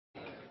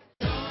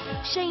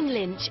Shane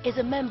Lynch is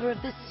a member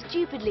of the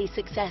stupidly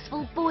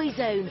successful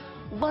Boyzone,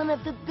 one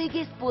of the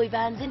biggest boy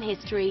bands in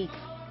history.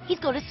 He's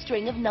got a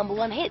string of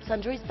 #1 hits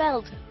under his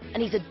belt,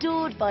 and he's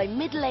adored by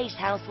middle-aged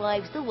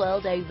housewives the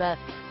world over.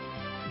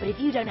 But if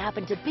you don't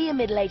happen to be a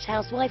middle-aged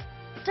housewife,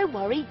 don't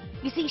worry.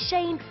 You see,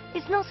 Shane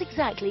is not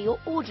exactly your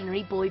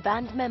ordinary boy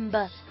band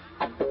member.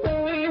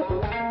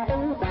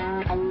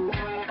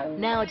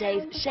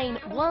 Nowadays, Shane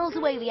whiles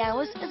away the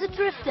hours as a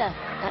drifter.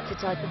 That's a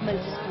type of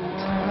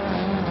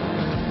motorsport.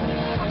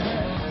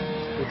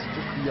 It's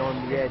just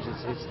beyond the edge.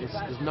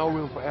 There's no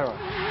room for error.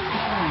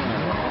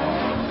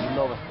 I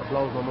love it. It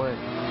blows my mind.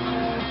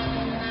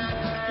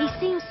 He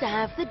seems to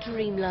have the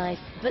dream life,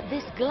 but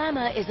this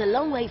glamour is a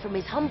long way from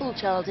his humble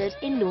childhood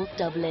in North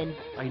Dublin.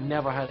 I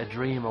never had a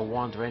dream or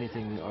want or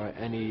anything or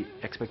any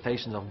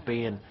expectations of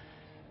being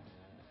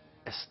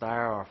a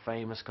star or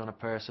famous kind of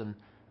person.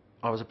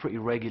 I was a pretty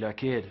regular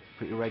kid,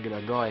 pretty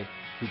regular guy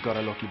who got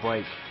a lucky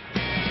break.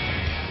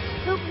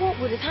 But what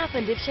would have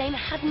happened if Shane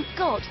hadn't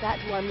got that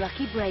one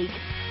lucky break?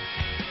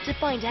 To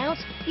find out,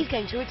 he's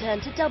going to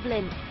return to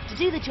Dublin to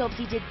do the jobs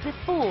he did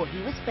before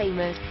he was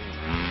famous.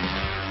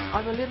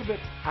 I'm a little bit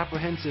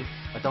apprehensive.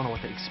 I don't know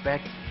what to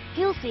expect.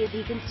 He'll see if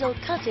he can still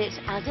cut it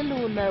as a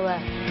lawnmower,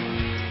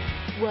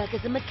 work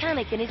as a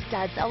mechanic in his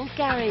dad's old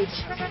garage,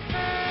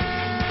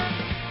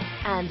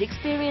 and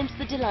experience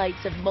the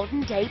delights of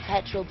modern-day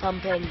petrol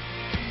pumping.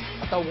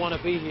 I don't want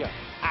to be here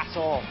at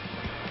all.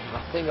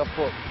 I think I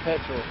put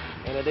petrol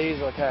in a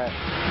diesel car.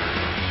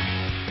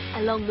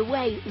 Along the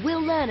way,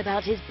 we'll learn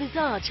about his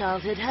bizarre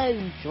childhood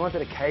home, She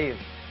wanted a cave.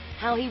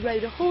 how he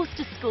rode a horse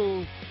to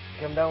school,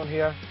 Came down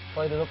here,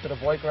 tied it up to the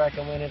bike rack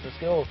and went into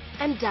school.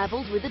 and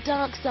dabbled with the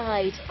dark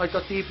side. I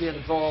got deeply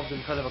involved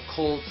in kind of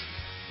occult,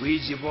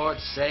 Ouija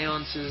boards,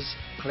 seances,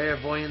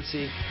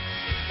 clairvoyancy.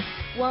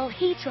 While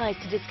he tries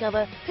to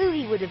discover who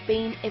he would have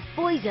been if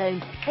Boyzone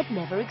had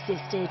never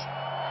existed.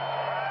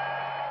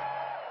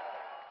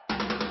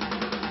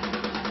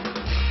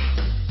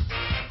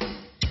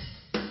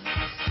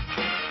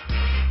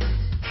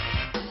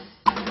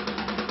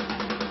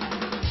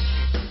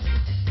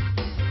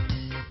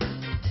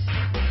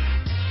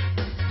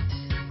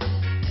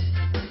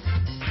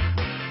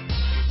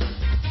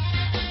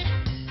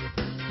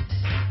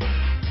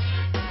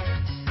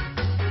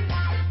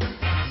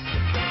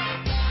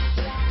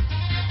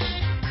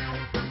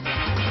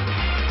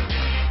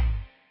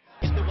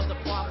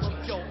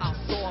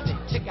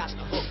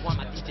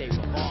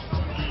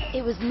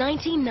 It was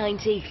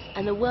 1990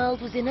 and the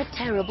world was in a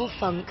terrible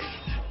funk.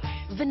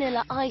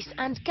 Vanilla Ice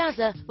and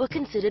Gaza were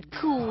considered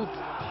cool.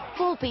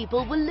 Poor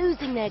people were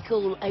losing their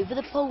cool over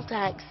the poll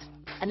tax.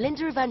 And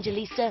Linda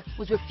Evangelista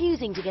was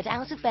refusing to get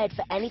out of bed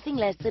for anything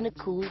less than a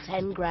cool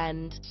 10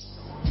 grand.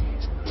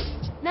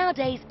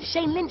 Nowadays,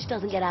 Shane Lynch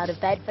doesn't get out of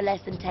bed for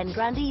less than 10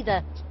 grand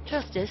either.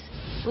 Trust us,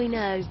 we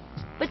know.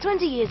 But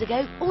 20 years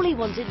ago, all he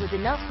wanted was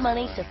enough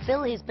money to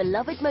fill his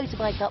beloved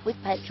motorbike up with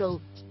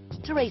petrol.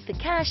 To raise the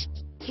cash,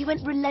 he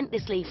went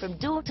relentlessly from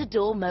door to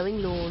door mowing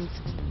lawns.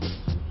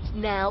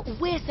 Now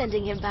we're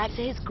sending him back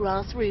to his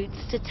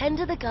grassroots to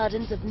tender the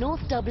gardens of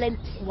North Dublin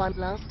one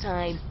last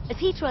time, as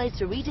he tries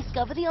to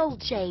rediscover the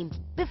old Shane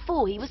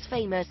before he was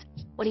famous,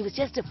 when he was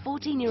just a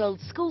 14-year-old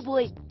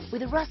schoolboy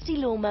with a rusty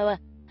lawnmower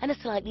and a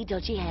slightly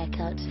dodgy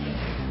haircut.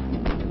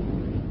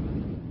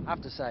 I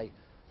have to say,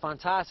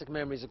 fantastic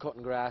memories of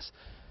cutting grass.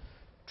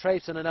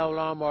 Traipsing an old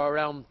lawnmower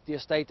around the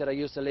estate that I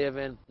used to live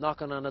in,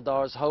 knocking on the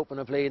doors, hoping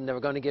and pleading they were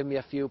going to give me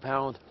a few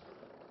pound.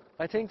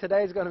 I think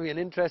today's going to be an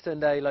interesting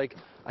day. Like,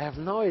 I have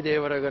no idea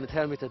whether they're going to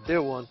tell me to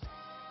do one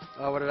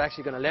or whether they're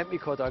actually going to let me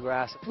cut our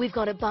grass. We've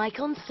got a bike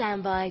on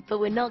standby, but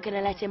we're not going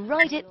to let him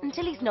ride it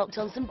until he's knocked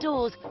on some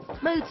doors,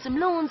 mowed some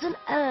lawns and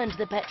earned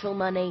the petrol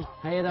money.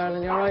 Hey,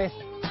 darling, you alright?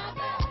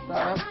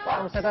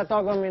 Don't set that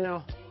dog on me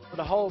now. But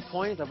the whole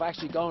point of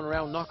actually going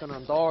around knocking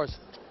on doors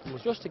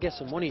was just to get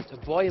some money to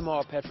buy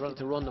more petrol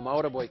to run the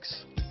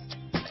motorbikes.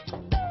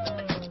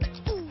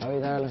 How are you,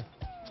 darling?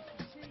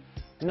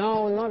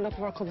 No, I'm not looking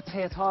for a cup of tea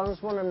at all. I'm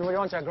just wondering, we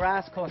want your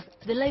grass cut.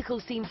 The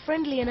locals seem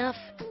friendly enough,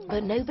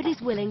 but nobody's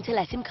willing to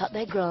let him cut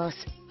their grass.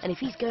 And if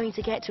he's going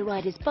to get to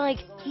ride his bike,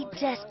 he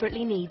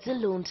desperately needs a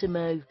lawn to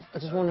mow. I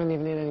just wondering if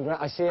you need any grass.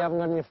 I see you haven't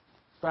got any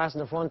grass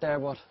in the front there,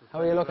 but how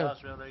are you looking?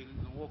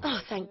 Oh,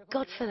 thank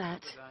God for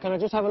that. Can I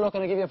just have a look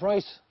and I'll give you a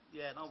price?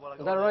 Yeah, no, well, Is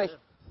that all right?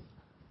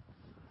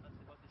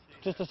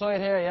 Just the side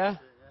here, yeah?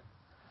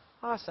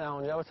 Ah,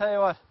 sound, yeah. I'll tell you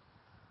what.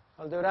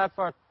 I'll do that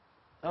for...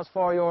 That's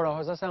 €4.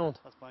 How's that sound?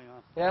 That's bang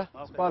on. Yeah?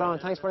 Okay, Spot on.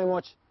 yeah, Thanks yeah. very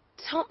much.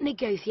 Top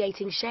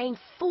negotiating Shane,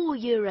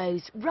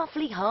 €4,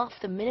 roughly half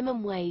the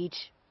minimum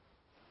wage.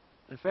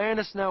 In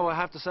fairness now, I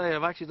have to say,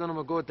 I've actually done him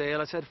a good deal.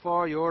 I said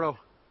 €4.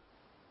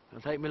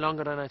 It'll take me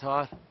longer than I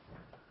thought.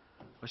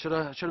 I should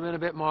have been a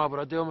bit more, but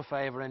I'll do him a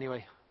favour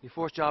anyway. My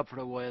first job for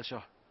a while,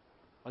 sure.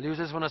 I'll use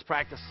this one as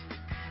practice.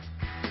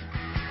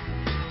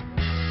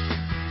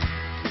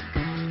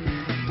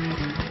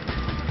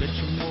 Get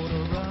your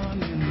motor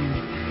running.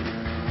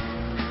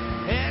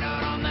 Head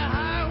out on the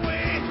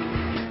highway,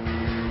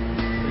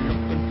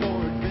 looking for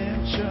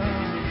adventure,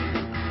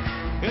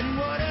 and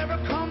whatever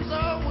comes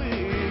our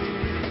way.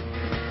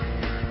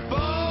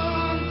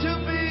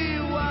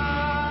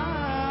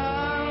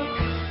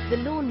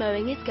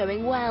 mowing is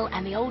going well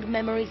and the old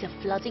memories are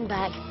flooding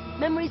back.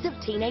 Memories of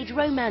teenage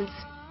romance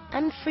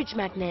and fridge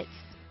magnets.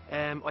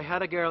 I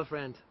had a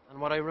girlfriend, and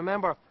what I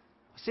remember,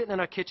 sitting in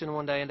her kitchen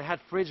one day, and they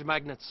had fridge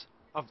magnets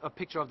of a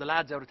picture of the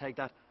lads out to take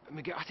that. And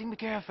I think my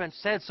girlfriend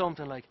said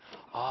something like,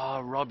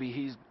 "Oh, Robbie,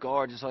 he's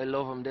gorgeous, I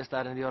love him, this,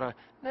 that and the other."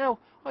 Now,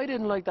 I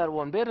didn't like that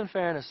one bit, in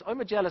fairness.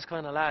 I'm a jealous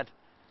kind of lad,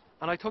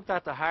 and I took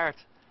that to heart,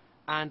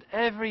 and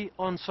every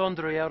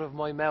unsundry out of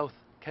my mouth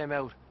came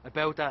out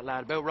about that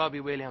lad, about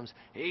Robbie Williams.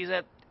 He's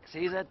a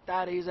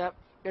that, he's a,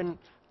 and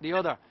the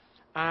other.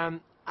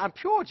 And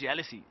pure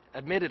jealousy,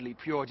 admittedly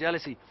pure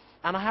jealousy.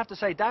 And I have to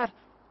say that,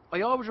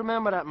 I always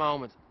remember that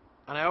moment.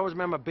 And I always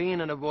remember being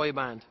in a boy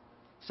band,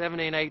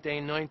 17,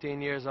 18,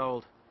 19 years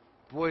old.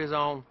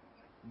 Boyzone,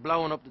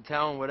 blowing up the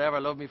town, whatever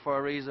Love Me For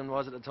A Reason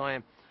was at the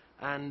time.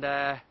 And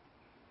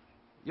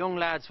young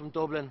lads from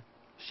Dublin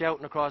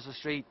shouting across the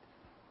street,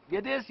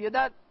 "You this, you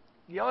that,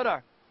 you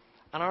other."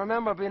 And I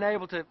remember being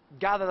able to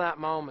gather that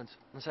moment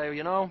and say,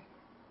 you know,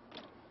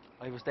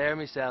 I was there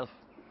myself.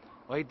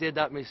 I did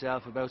that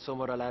myself about some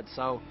other lads,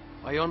 so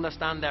I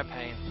understand their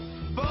pain.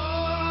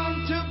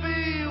 Born to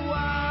be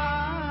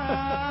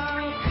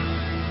wild.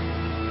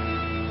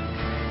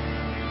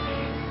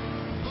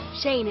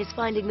 Shane is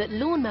finding that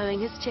lawn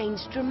mowing has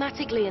changed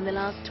dramatically in the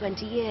last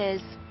 20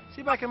 years.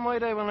 See, back in my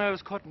day when I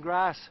was cutting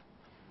grass,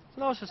 there's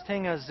no such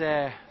thing as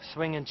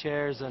swinging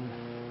chairs and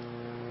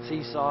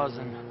seesaws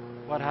and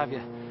what have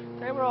you.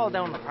 They were all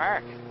down the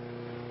park.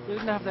 You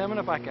didn't have them in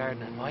the back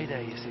garden in my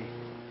day, you see.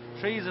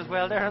 Trees as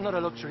well, they're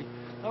another luxury.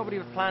 Nobody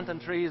was planting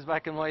trees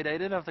back in my day. They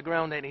didn't have to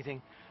ground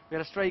anything. We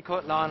had a straight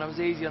cut lawn, it was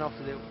easy enough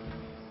to do.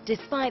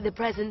 Despite the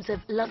presence of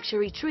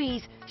luxury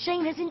trees,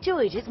 Shane has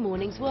enjoyed his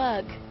morning's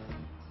work.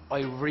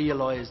 I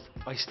realised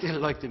I still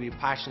like to be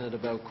passionate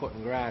about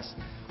cutting grass.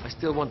 I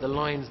still want the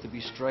lines to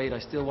be straight. I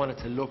still want it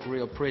to look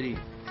real pretty.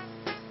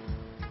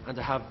 And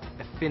to have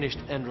a finished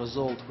end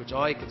result, which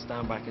I can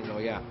stand back and go,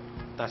 yeah,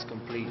 that's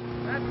complete.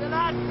 That's the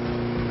lad!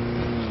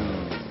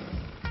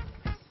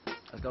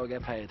 Let's go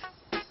get paid.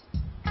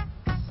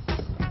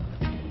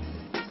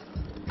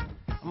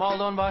 I'm all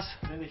done, boss.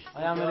 Finished.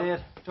 I am indeed.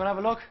 Do you want to have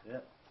a look? Yeah.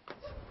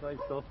 Great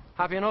stuff.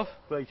 Happy enough?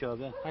 Great job,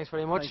 yeah. Thanks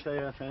very much. Thanks,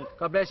 yeah, friend.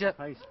 God bless you.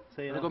 Thanks.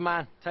 See you. You're a now. good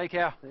man. Take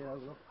care. See you.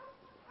 Have a look.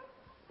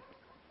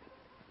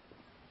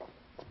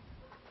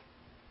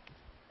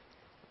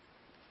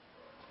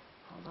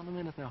 Hold on a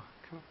minute now.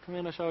 Come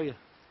in, I'll show you.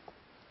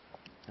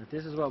 Now,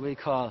 this is what we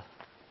call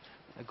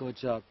a good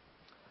job.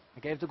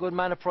 I gave the good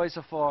man a price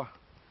of 4.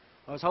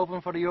 I was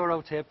hoping for the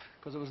euro tip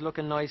because it was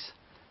looking nice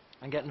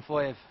and getting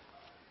 5.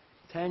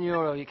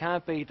 €10, you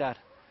can't beat that.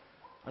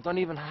 I don't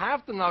even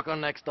have to knock on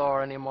next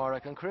door anymore. I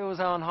can cruise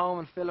on home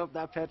and fill up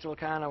that petrol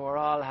can and we're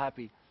all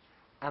happy.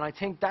 And I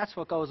think that's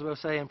what goes without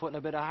saying, putting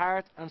a bit of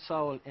heart and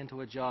soul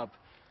into a job.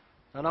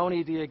 Not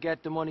only do you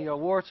get the money you're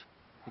worth,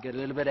 you get a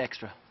little bit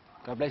extra.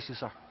 God bless you,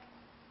 sir.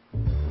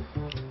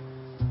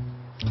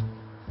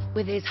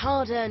 With his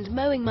hard-earned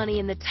mowing money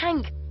in the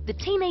tank, the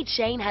teenage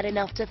Shane had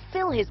enough to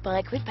fill his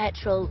bike with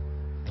petrol.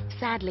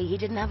 Sadly, he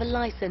didn't have a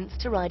license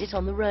to ride it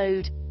on the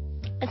road.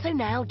 And so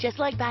now, just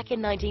like back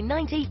in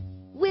 1990,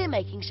 we're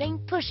making Shane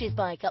push his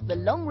bike up the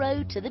long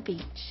road to the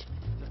beach.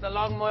 Just a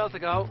long mile to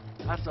go,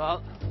 that's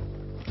all.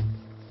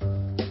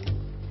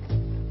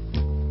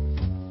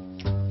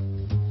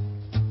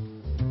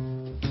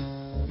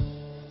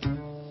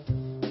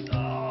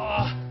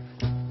 Oh.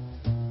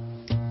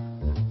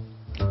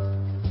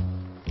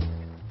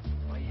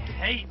 I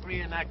hate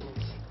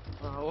reenactments.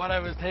 Oh, what I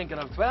was thinking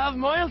of, 12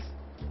 miles?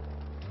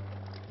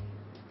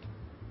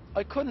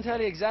 I couldn't tell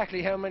you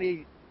exactly how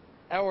many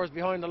hours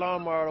behind the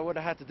lawnmower I would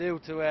have had to do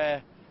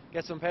to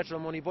get some petrol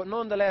money, but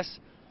nonetheless,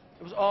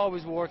 it was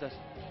always worth it.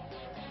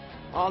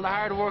 All the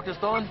hard work is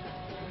done.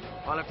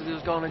 All I have to do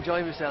is go and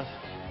enjoy myself.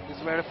 This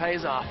is where it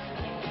pays off.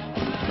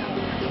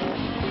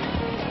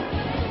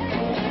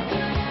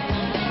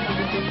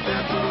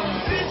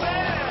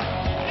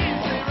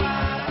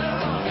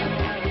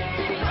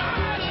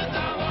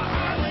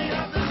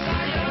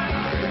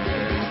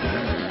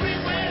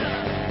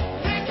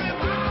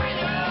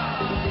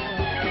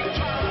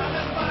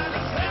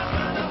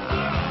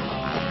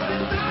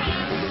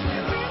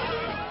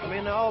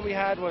 All we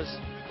had was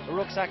a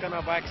rucksack on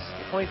our backs,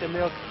 a pint of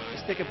milk, a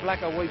stick of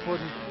black or white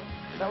pudding.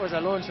 That was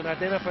our lunch and our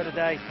dinner for the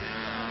day,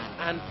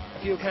 and a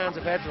few cans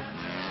of petrol.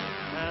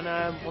 And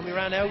when we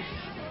ran out,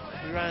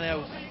 we ran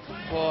out.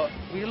 But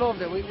we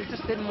loved it. We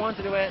just didn't want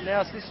to do anything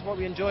else. This is what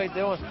we enjoyed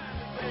doing.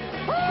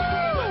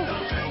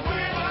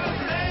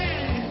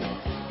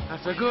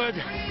 After good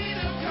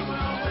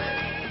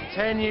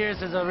 10 years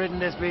since I've ridden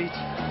this beach,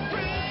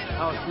 that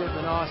was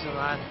flipping awesome,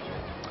 man.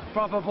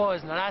 Proper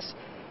buzz. Now that's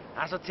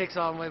what ticks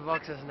all my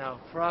boxes now.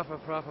 Proper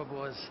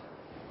buzz.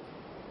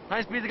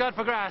 Thanks be to God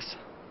for grass.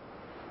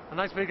 And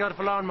thanks be to God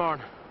for lawnmower.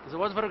 Because if it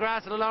wasn't for the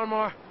grass and the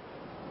lawnmower,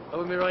 I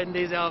wouldn't be riding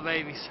these old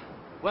babies.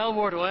 Well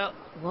worth a while.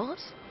 What?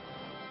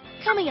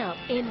 Coming up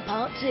in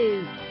part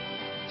 2,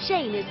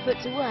 Shane is put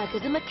to work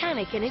as a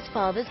mechanic in his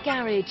father's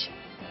garage.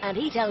 And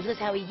he tells us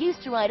how he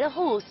used to ride a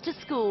horse to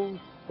school.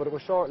 But it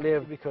was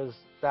short-lived because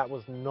that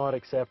was not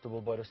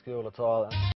acceptable by the school at all.